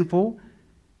sinful,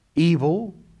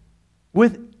 evil,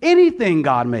 with anything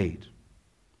God made.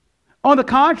 On the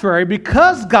contrary,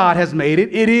 because God has made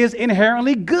it, it is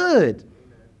inherently good.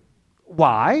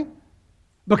 Why?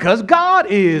 Because God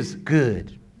is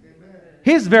good.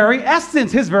 His very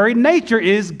essence, his very nature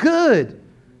is good.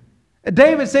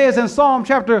 David says in Psalm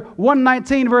chapter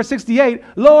 119, verse 68,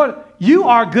 Lord, you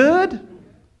are good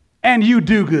and you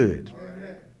do good.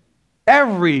 Amen.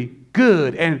 Every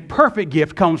good and perfect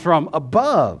gift comes from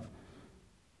above.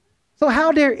 So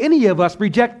how dare any of us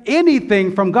reject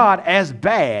anything from God as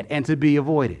bad and to be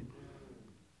avoided?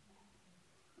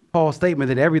 Paul's statement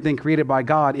that everything created by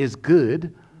God is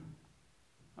good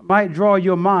might draw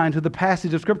your mind to the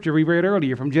passage of Scripture we read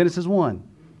earlier from Genesis 1.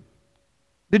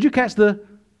 Did you catch the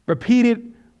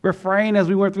repeated refrain as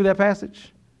we went through that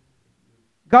passage?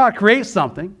 God creates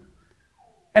something,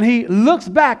 and he looks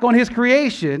back on his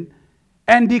creation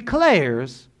and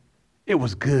declares it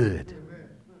was good.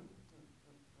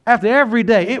 After every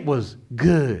day, it was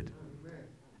good.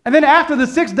 And then after the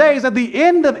 6 days, at the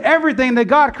end of everything that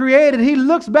God created, he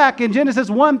looks back in Genesis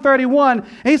 1:31, and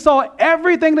he saw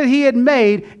everything that he had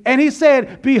made, and he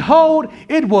said, behold,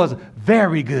 it was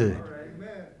very good.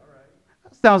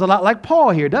 That sounds a lot like Paul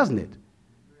here, doesn't it?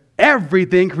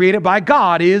 Everything created by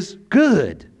God is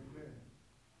good.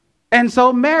 And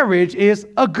so marriage is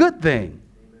a good thing,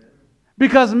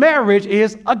 because marriage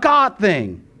is a God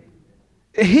thing.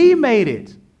 He made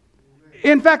it.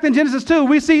 In fact, in Genesis 2,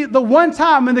 we see the one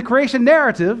time in the creation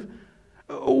narrative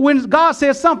when God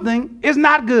says something is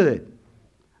not good,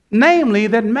 namely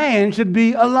that man should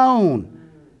be alone.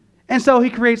 And so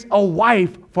he creates a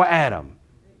wife for Adam,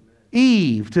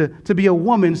 Eve, to be a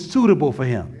woman suitable for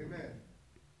him.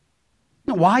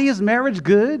 Why is marriage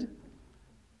good?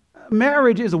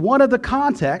 Marriage is one of the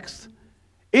contexts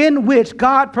in which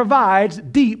God provides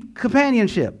deep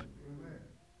companionship.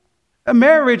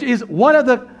 Marriage is one of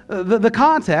the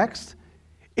context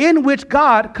in which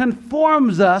God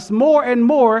conforms us more and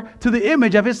more to the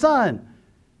image of his Son.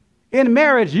 In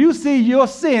marriage, you see your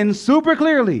sin super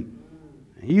clearly.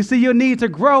 You see your need to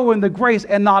grow in the grace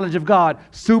and knowledge of God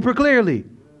super clearly.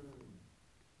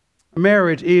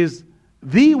 Marriage is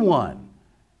the one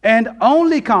and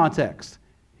only context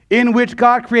in which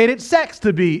God created sex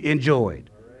to be enjoyed.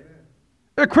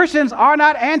 Christians are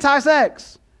not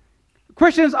anti-sex.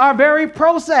 Christians are very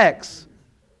pro-sex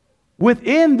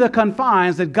within the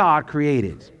confines that God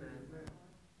created.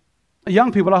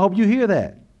 Young people, I hope you hear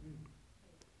that.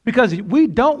 Because we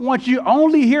don't want you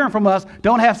only hearing from us,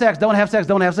 don't have sex, don't have sex,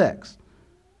 don't have sex.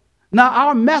 Now,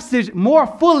 our message more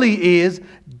fully is,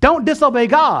 don't disobey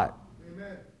God.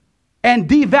 Amen. And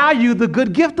devalue the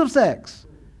good gift of sex.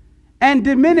 And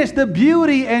diminish the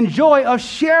beauty and joy of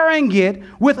sharing it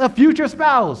with a future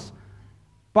spouse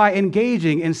by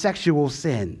engaging in sexual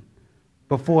sin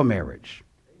before marriage.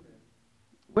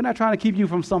 We're not trying to keep you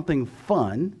from something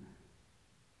fun,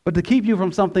 but to keep you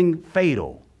from something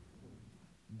fatal,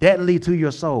 deadly to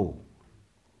your soul,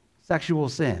 sexual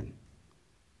sin.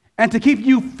 And to keep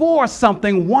you for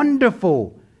something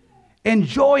wonderful,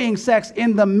 enjoying sex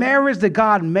in the marriage that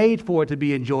God made for it to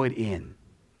be enjoyed in.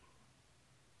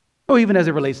 Or even as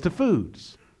it relates to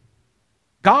foods.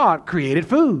 God created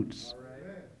foods,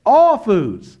 all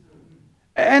foods.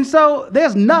 And so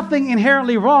there's nothing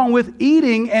inherently wrong with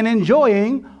eating and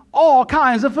enjoying all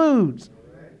kinds of foods.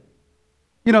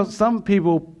 You know, some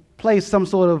people place some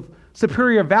sort of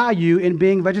superior value in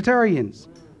being vegetarians.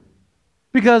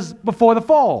 Because before the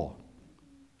fall,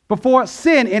 before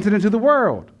sin entered into the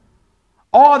world,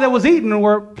 all that was eaten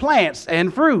were plants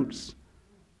and fruits.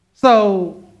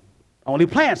 So only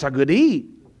plants are good to eat.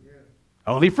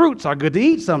 Only fruits are good to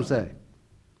eat, some say.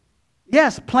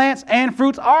 Yes, plants and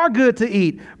fruits are good to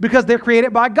eat because they're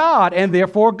created by God and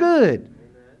therefore good.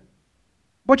 Amen.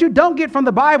 But you don't get from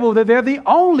the Bible that they're the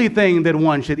only thing that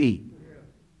one should eat.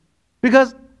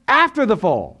 Because after the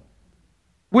fall,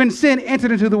 when sin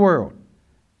entered into the world,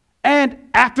 and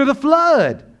after the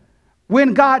flood,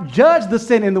 when God judged the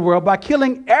sin in the world by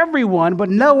killing everyone but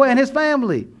Noah and his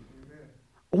family,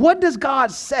 what does God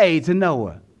say to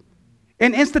Noah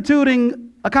in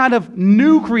instituting a kind of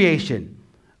new creation?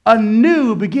 A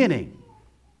new beginning.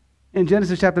 In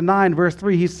Genesis chapter 9, verse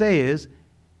 3, he says,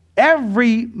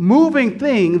 every moving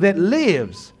thing that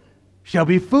lives shall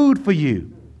be food for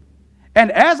you.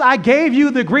 And as I gave you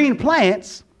the green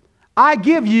plants, I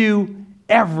give you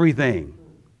everything.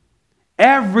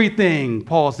 Everything,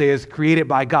 Paul says, created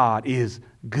by God is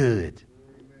good.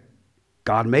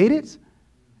 God made it,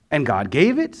 and God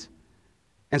gave it,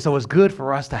 and so it's good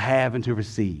for us to have and to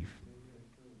receive.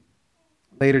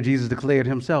 Later, Jesus declared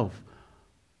himself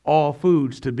all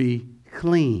foods to be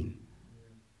clean.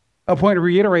 A point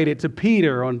reiterated to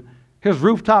Peter on his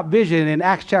rooftop vision in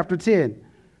Acts chapter 10,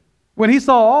 when he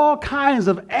saw all kinds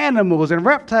of animals and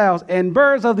reptiles and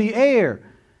birds of the air,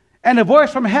 and a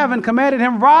voice from heaven commanded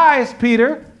him, rise,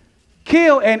 Peter,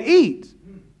 kill and eat.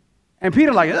 And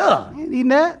Peter like, ugh, you ain't eating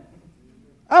that.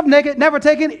 I've never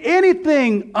taken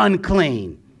anything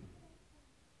unclean.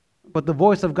 But the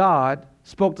voice of God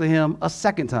spoke to him a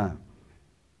second time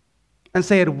and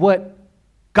said, what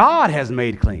God has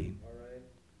made clean,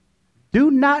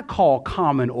 do not call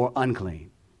common or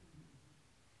unclean.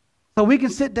 So we can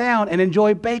sit down and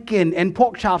enjoy bacon and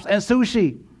pork chops and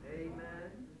sushi. Amen.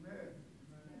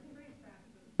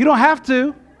 You don't have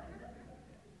to.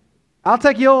 I'll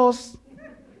take yours.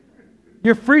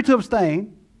 You're free to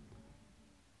abstain.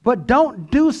 But don't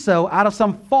do so out of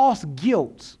some false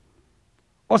guilt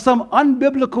or some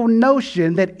unbiblical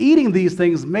notion that eating these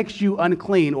things makes you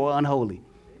unclean or unholy.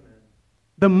 Amen.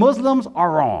 The Muslims are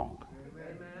wrong.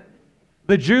 Amen.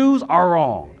 The Jews are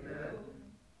wrong. Amen.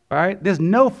 Right? There's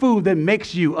no food that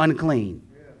makes you unclean.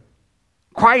 Yeah.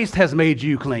 Christ has made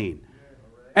you clean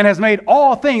and has made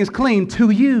all things clean to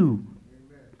you.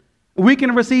 Amen. We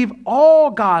can receive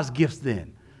all God's gifts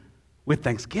then with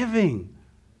thanksgiving,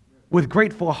 with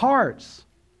grateful hearts.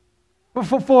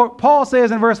 For Paul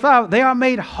says in verse 5, they are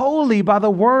made holy by the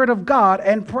word of God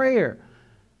and prayer.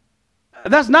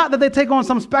 That's not that they take on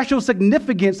some special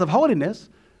significance of holiness,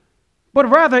 but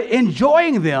rather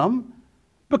enjoying them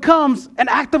becomes an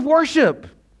act of worship.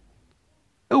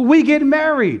 We get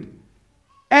married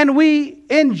and we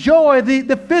enjoy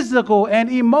the physical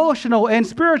and emotional and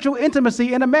spiritual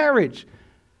intimacy in a marriage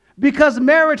because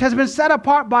marriage has been set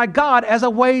apart by God as a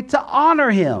way to honor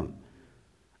him.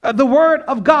 The word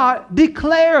of God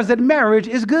declares that marriage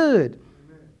is good.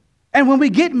 Amen. And when we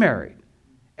get married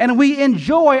and we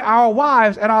enjoy our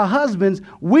wives and our husbands,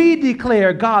 we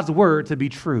declare God's word to be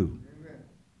true. Amen.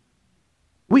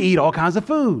 We eat all kinds of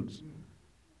foods,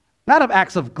 not of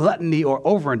acts of gluttony or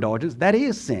overindulgence, that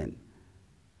is sin,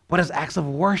 but as acts of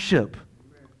worship.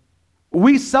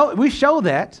 We show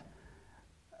that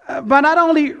by not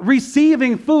only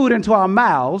receiving food into our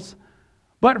mouths,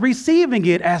 but receiving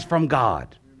it as from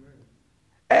God.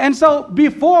 And so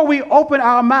before we open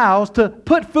our mouths to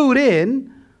put food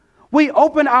in, we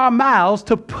open our mouths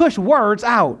to push words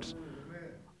out,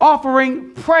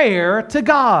 offering prayer to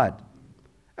God,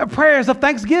 prayers of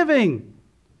thanksgiving.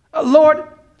 Lord,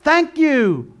 thank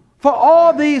you for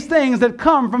all these things that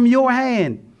come from your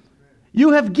hand.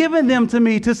 You have given them to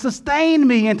me to sustain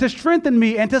me and to strengthen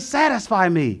me and to satisfy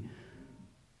me.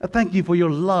 Thank you for your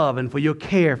love and for your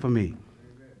care for me,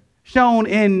 shown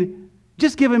in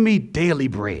just giving me daily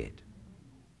bread.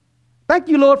 Thank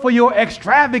you, Lord, for your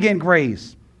extravagant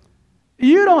grace.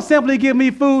 You don't simply give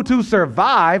me food to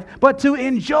survive, but to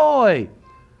enjoy.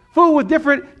 Food with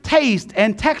different tastes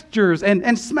and textures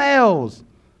and smells.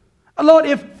 Lord,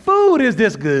 if food is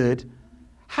this good,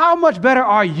 how much better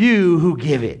are you who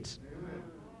give it?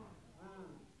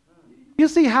 You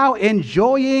see how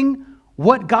enjoying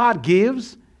what God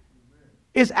gives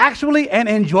is actually an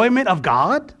enjoyment of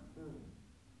God?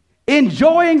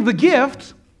 Enjoying the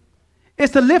gift is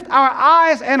to lift our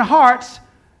eyes and hearts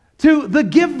to the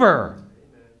giver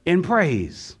in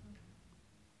praise.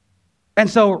 And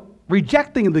so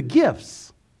rejecting the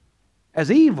gifts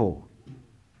as evil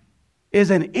is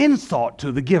an insult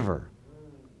to the giver.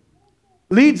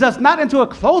 Leads us not into a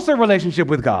closer relationship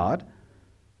with God,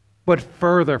 but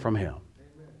further from him.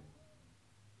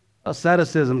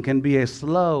 Asceticism can be a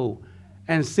slow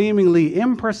and seemingly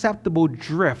imperceptible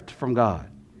drift from God.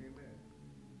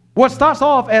 What starts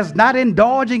off as not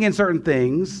indulging in certain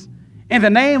things in the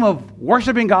name of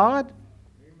worshiping God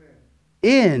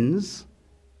ends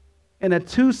in a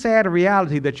too sad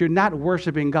reality that you're not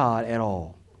worshiping God at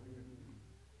all.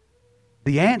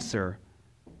 The answer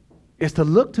is to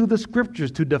look to the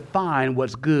scriptures to define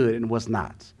what's good and what's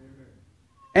not.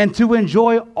 And to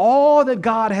enjoy all that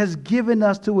God has given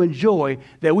us to enjoy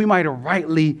that we might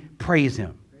rightly praise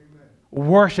him,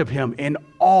 worship him in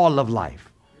all of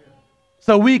life.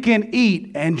 So we can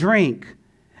eat and drink,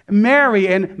 marry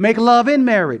and make love in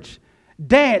marriage,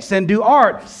 dance and do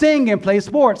art, sing and play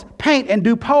sports, paint and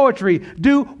do poetry,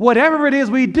 do whatever it is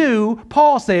we do,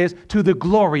 Paul says, to the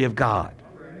glory of God.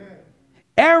 Amen.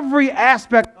 Every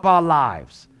aspect of our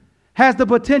lives has the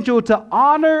potential to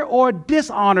honor or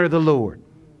dishonor the Lord.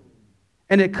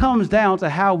 And it comes down to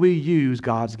how we use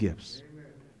God's gifts. Amen.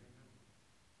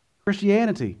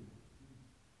 Christianity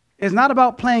is not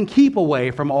about playing keep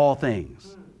away from all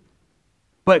things,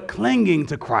 but clinging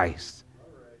to Christ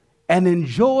and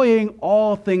enjoying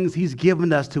all things he's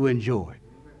given us to enjoy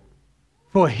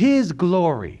for his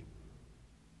glory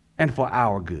and for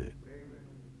our good.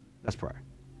 Let's pray.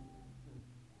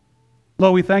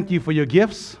 Lord, we thank you for your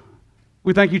gifts.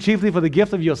 We thank you chiefly for the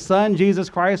gift of your Son, Jesus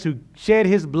Christ, who shed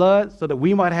his blood so that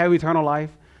we might have eternal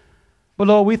life. But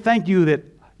Lord, we thank you that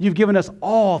you've given us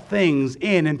all things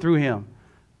in and through him.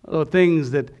 Lord,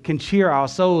 things that can cheer our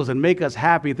souls and make us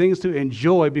happy, things to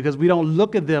enjoy because we don't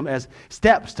look at them as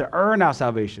steps to earn our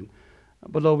salvation.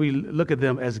 But Lord, we look at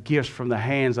them as gifts from the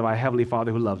hands of our Heavenly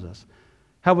Father who loves us.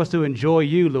 Help us to enjoy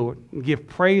you, Lord, and give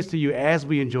praise to you as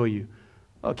we enjoy you.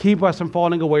 Keep us from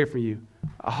falling away from you.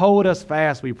 Hold us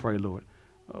fast, we pray, Lord.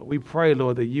 We pray,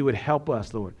 Lord, that you would help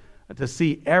us, Lord, to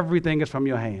see everything is from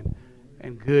your hand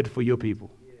and good for your people.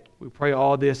 We pray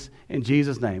all this in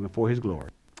Jesus' name and for his glory.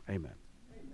 Amen.